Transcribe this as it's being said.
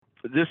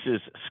This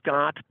is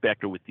Scott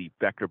Becker with the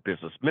Becker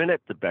Business Minute,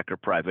 the Becker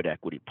Private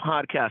Equity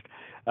Podcast.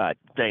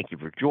 Thank you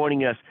for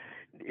joining us.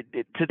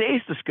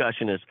 Today's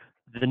discussion is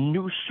the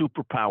new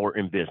superpower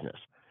in business.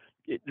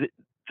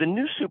 The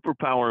new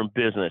superpower in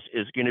business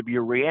is going to be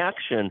a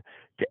reaction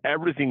to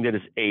everything that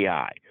is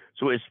AI.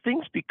 So as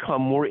things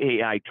become more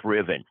AI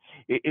driven,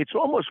 it's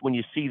almost when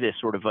you see this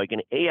sort of like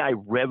an AI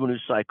revenue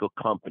cycle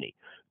company.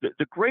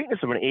 The greatness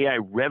of an AI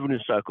revenue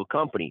cycle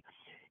company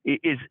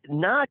is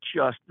not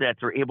just that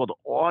they're able to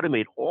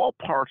automate all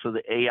parts of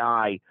the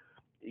AI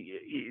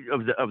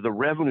of the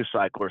revenue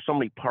cycle or so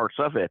many parts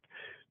of it.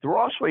 They're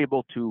also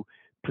able to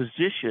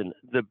position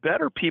the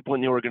better people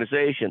in the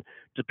organization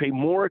to pay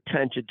more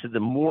attention to the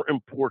more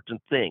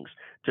important things,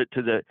 to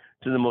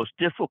the most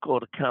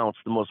difficult accounts,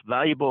 the most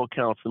valuable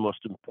accounts, the most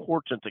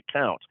important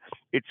accounts.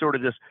 It's sort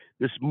of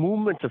this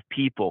movement of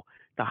people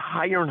to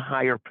higher and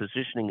higher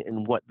positioning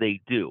in what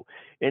they do.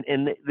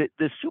 And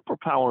the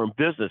superpower in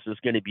business is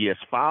going to be as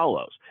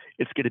follows.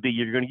 It's going to be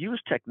you're going to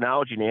use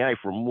technology and AI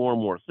for more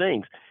and more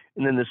things.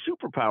 And then the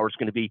superpower is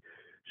going to be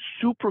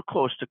super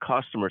close to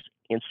customers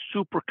and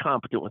super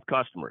competent with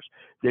customers.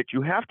 That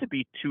you have to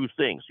be two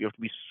things. You have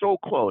to be so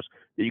close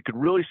that you could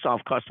really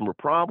solve customer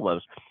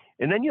problems.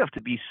 And then you have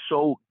to be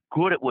so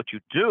good at what you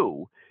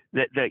do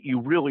that you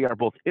really are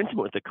both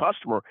intimate with the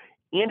customer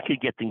and can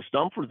get things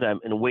done for them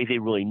in a way they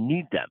really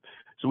need them.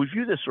 So we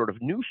view this sort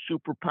of new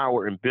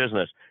superpower in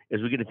business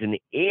as we get into an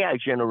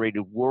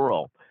AI-generated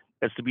world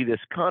as to be this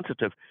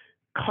concept of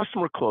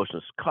customer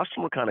closeness,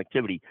 customer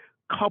connectivity,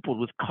 coupled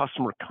with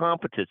customer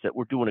competence that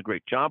we're doing a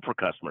great job for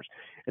customers.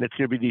 And it's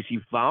going to be this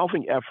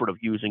evolving effort of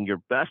using your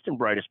best and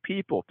brightest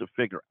people to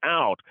figure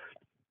out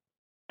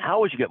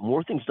how, as you get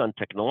more things done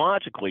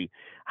technologically,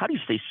 how do you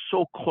stay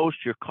so close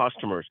to your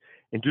customers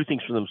and do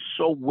things for them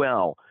so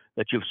well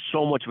that you have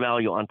so much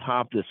value on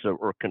top of this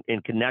or in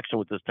connection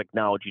with this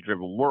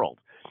technology-driven world.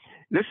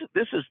 This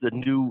is the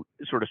new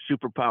sort of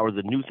superpower,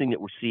 the new thing that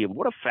we're seeing.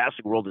 What a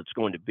fascinating world it's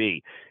going to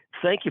be.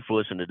 Thank you for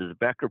listening to the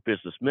Becker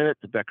Business Minute,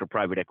 the Becker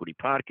Private Equity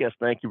Podcast.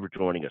 Thank you for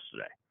joining us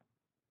today.